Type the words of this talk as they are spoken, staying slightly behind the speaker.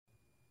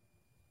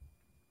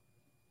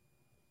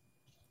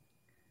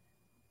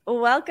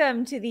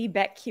Welcome to the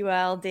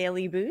BetQL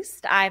Daily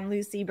Boost. I'm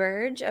Lucy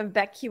Burge of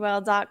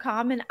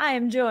BetQL.com, and I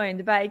am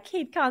joined by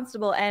Kate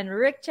Constable and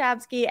Rick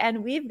Chapsky,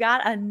 and we've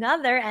got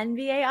another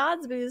NBA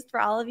odds boost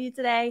for all of you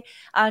today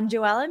on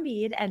Joel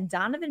Embiid and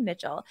Donovan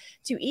Mitchell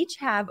to each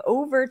have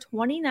over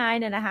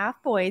 29.5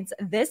 points.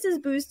 This is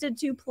boosted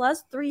to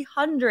plus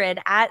 300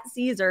 at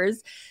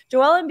Caesars.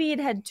 Joel Embiid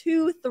had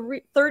two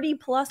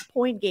 30-plus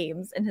point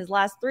games in his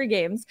last 3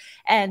 games,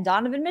 and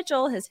Donovan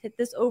Mitchell has hit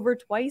this over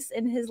twice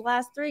in his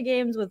last 3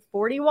 games with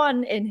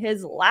 41 in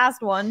his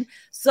last one.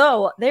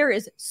 So there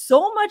is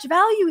so much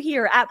value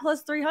here at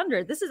plus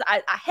 300. This is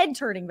a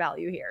head-turning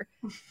value here.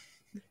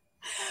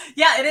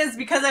 Yeah, it is,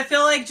 because I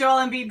feel like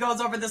Joel Embiid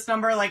goes over this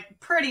number like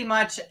pretty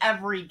much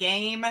every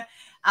game.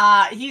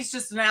 He's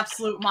just an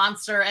absolute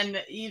monster,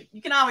 and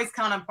you can always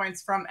count on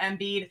points from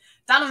Embiid.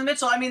 Donovan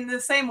Mitchell, I mean, the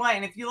same way.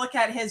 And if you look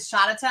at his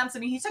shot attempts, I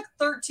mean, he took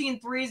 13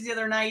 threes the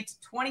other night,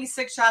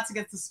 26 shots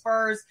against the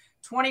Spurs,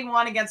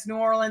 21 against New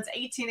Orleans,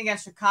 18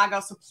 against Chicago.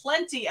 So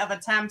plenty of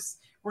attempts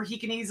where he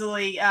can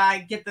easily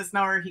get this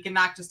number. He can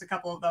knock just a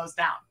couple of those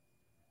down.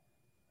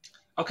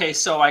 Okay,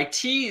 so I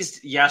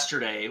teased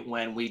yesterday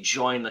when we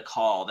joined the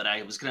call that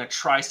I was going to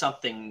try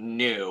something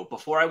new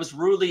before I was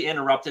rudely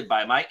interrupted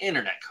by my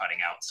internet cutting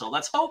out. So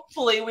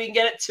hopefully we can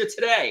get it to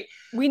today.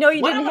 We know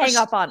you didn't hang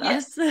up on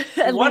us.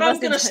 What I'm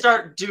going to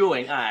start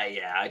doing,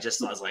 I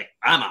was like,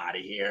 I'm out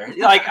of here.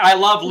 Like, I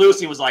love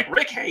Lucy was like,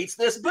 Rick hates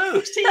this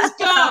boost. He's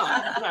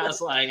gone. And I was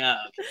like,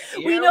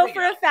 okay. We know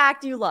for a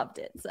fact you loved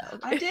it. So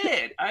I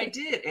did.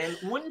 And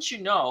wouldn't you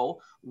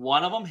know,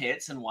 one of them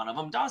hits and one of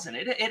them doesn't.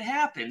 It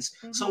happens.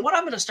 Mm-hmm. So what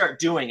I'm going to start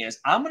doing is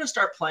I'm going to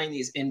start playing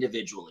these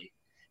individually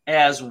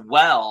as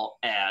well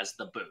as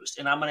the boost.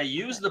 And I'm going to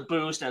use the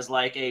boost as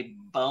like a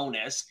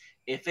bonus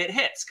if it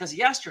hits. Because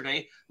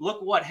yesterday,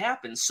 look what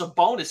happened.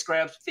 Sabonis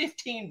grabs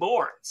 15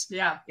 boards.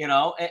 Yeah.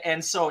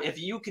 And so if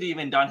you could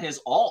even done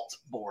his alt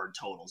board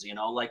totals,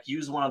 like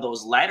use one of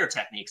those ladder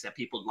techniques that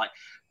people like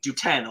do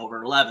 10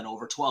 over 11,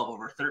 over 12,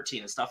 over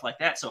 13 and stuff like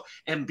that. So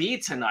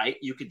Embiid tonight,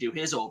 you could do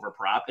his over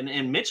prop,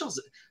 and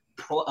Mitchell's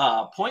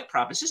point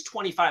prop is just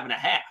 25.5.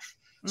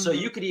 So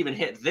you could even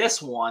hit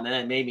this one and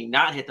then maybe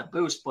not hit the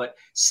boost, but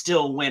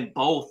still win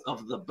both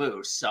of the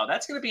boosts. So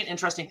that's going to be an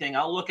interesting thing.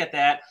 I'll look at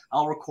that.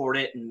 I'll record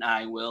it, and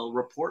I will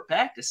report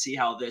back to see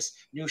how this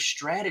new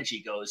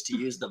strategy goes to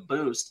use the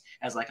boost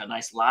as like a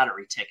nice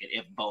lottery ticket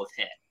if both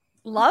hit.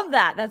 Love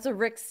that. That's a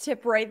Rick's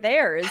tip right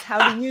there, is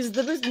how to use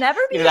the boost.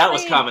 Never be afraid. That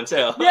was coming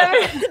too.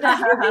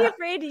 Never be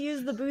afraid to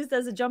use the boost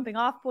as a jumping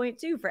off point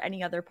too for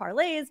any other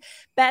parlays,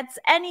 bets,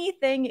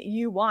 anything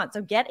you want.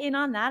 So get in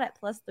on that at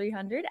plus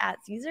 300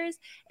 at Caesars,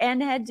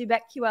 and head to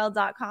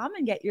betql.com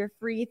and get your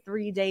free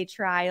 3-day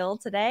trial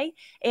today,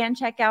 and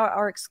check out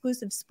our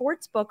exclusive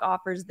sportsbook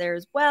offers there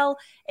as well.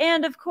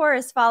 And of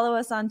course, follow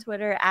us on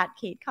Twitter at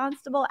Kate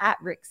Constable, at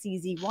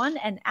RickCZ1,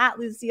 and at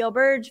Lucille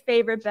Burge.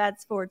 Favorite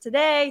bets for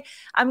today.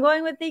 I'm going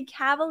with the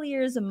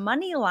Cavaliers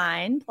money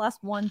line plus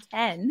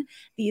 110.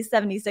 The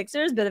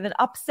 76ers, bit of an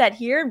upset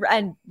here.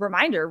 And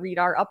reminder, read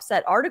our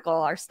upset article,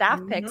 our staff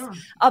picks,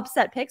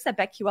 upset picks at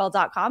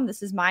betql.com.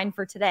 This is mine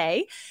for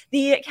today.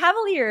 The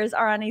Cavaliers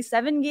are on a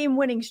 7-game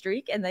winning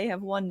streak, and they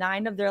have won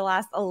 9 of their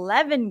last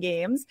 11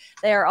 games.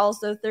 They are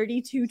also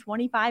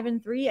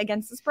 32-25-3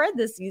 against the spread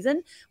this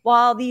season,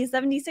 while the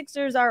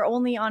 76ers are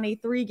only on a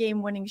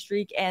 3-game winning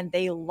streak, and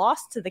they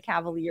lost to the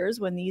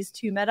Cavaliers when these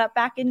two met up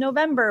back in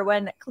November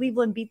when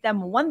Cleveland beat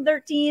them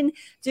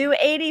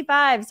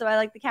 113-85. So I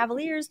like the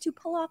Cavaliers to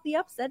pull off the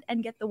upset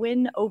and get the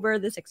win over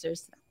the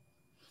Sixers.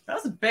 That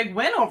was a big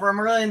win over them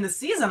early in the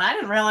season. I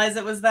didn't realize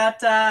it was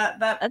that's a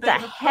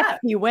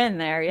hefty win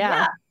there.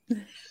 Yeah.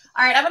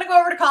 All right, I'm going to go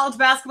over to college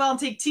basketball and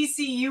take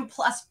TCU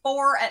plus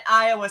 4 at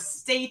Iowa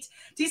State.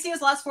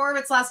 TCU's lost 4 of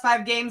its last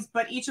 5 games,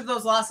 but each of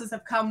those losses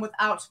have come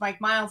without Mike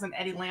Miles and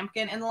Eddie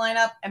Lampkin in the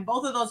lineup, and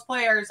both of those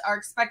players are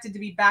expected to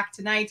be back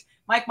tonight.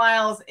 Mike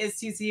Miles is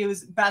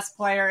TCU's best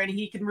player, and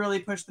he can really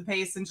push the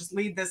pace and just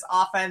lead this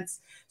offense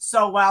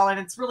so well, and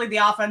it's really the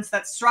offense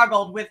that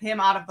struggled with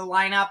him out of the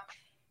lineup.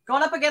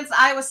 Going up against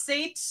Iowa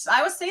State,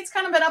 Iowa State's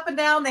kind of been up and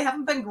down. They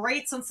haven't been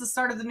great since the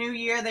start of the new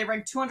year. They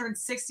ranked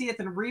 260th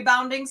in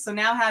rebounding, so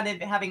now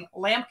having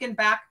Lampkin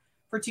back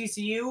for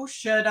TCU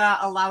should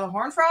allow the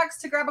Horned Frogs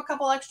to grab a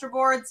couple extra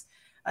boards.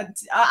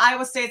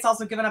 Iowa State's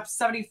also given up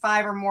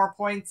 75 or more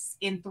points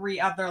in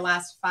 3 of their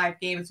last 5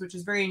 games, which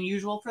is very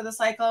unusual for the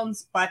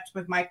Cyclones. But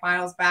with Mike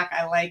Miles back,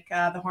 I like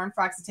the Horned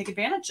Frogs to take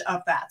advantage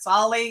of that. So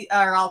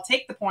I'll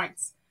take the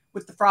points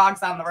with the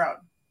Frogs on the road.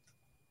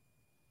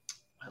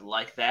 I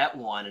like that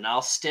one, and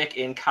I'll stick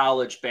in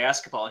college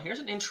basketball. Here's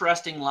an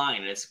interesting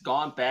line, and it's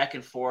gone back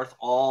and forth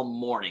all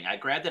morning. I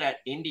grabbed it at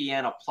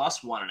Indiana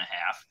plus 1.5,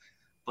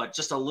 but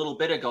just a little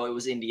bit ago, it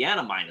was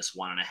Indiana minus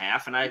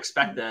 1.5, and I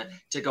expect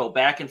to go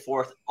back and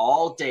forth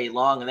all day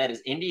long, and that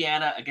is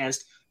Indiana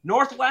against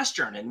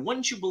Northwestern. And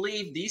wouldn't you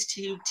believe these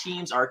 2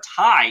 teams are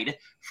tied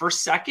for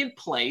second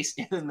place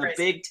in the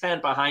Big Ten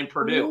behind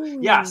Purdue? Ooh.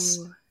 Yes,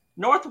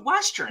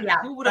 Northwestern.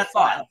 Yeah, who would have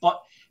thought?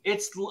 But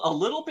it's a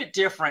little bit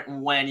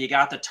different when you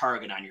got the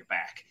target on your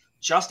back.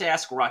 Just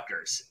ask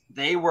Rutgers.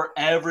 They were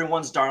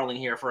everyone's darling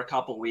here for a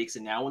couple weeks,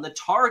 and now when the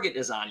target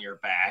is on your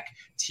back,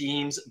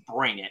 teams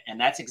bring it. And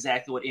that's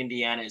exactly what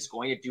Indiana is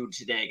going to do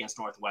today against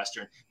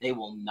Northwestern. They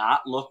will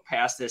not look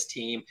past this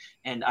team.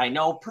 And I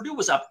know Purdue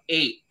was up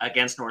 8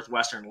 against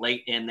Northwestern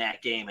late in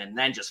that game and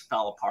then just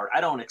fell apart.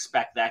 I don't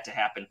expect that to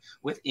happen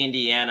with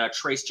Indiana,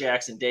 Trace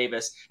Jackson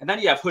Davis, and then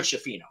you have Hood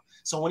Schifino.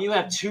 So when you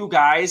have two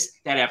guys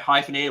that have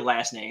hyphenated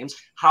last names,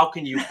 how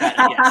can you bet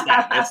against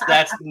that?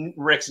 That's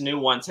Rick's new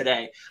one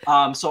today.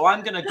 So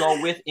I'm going to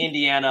go with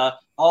Indiana.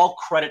 All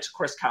credit to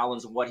Chris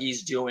Collins and what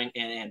he's doing,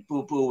 and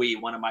Boo Buie,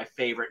 one of my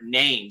favorite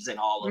names in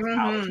all of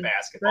college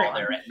basketball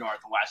there at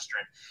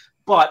Northwestern.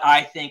 But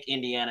I think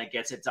Indiana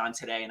gets it done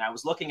today. And I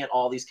was looking at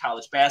all these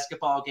college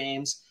basketball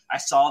games. I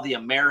saw the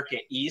America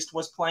East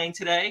was playing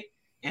today.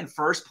 In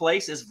first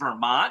place is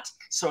Vermont.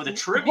 So the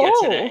trivia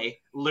today,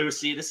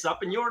 Lucy, this is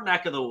up in your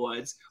neck of the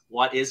woods.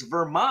 What is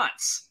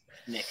Vermont's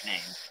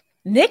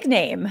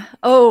nickname?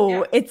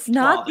 Oh, it's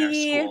not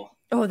school.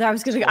 Oh, that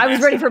was good. I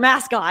was ready for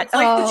mascot. It's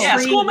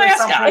like school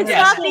mascot. It's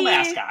not school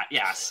mascot.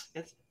 Yes.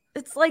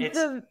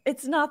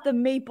 It's not the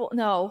maple.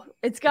 No,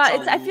 it's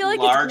got. I feel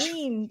like it's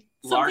green.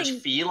 Large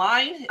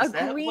feline. Is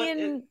a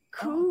green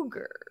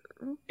cougar.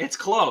 It's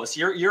close.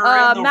 You're in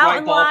the mountain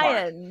right ballpark.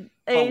 lion.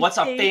 What's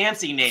a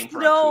fancy name for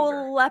a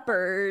cougar?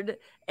 Leopard.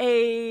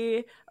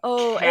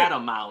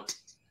 Catamount.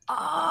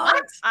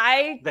 I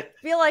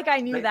feel like I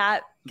knew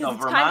that because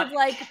it's kind of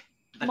like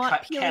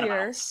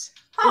Montpelier is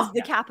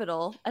the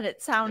capital, and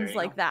it sounds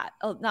like that.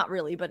 Oh, not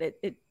really, but that's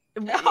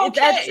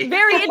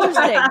very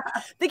interesting.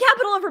 The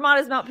capital of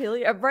Vermont is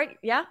Montpelier, right?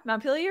 Yeah,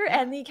 Montpelier,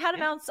 and the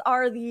Catamounts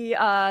are the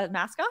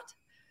mascot.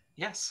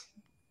 Yes.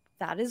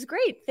 That is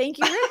great. Thank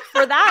you, Rick,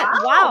 for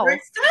that. Wow.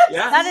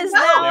 Yes. That is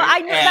now. I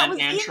knew that was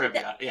in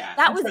trivia. Yeah.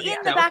 That was in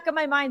the back of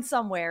my mind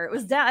somewhere. It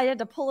was down. I had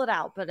to pull it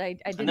out, but I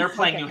didn't. And they're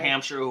playing New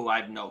Hampshire, who I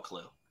have no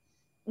clue.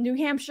 New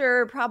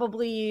Hampshire,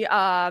 probably.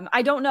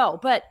 I don't know,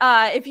 but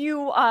if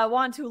you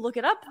want to look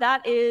it up,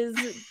 that is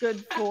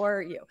good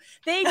for you.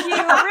 Thank you,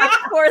 Rick,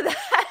 for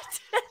that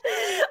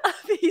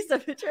piece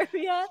of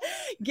trivia.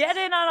 Get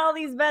in on all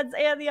these bets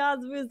and the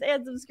odds boost,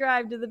 and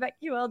subscribe to the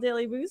BetQL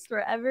Daily Boost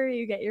wherever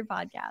you get your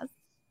podcasts.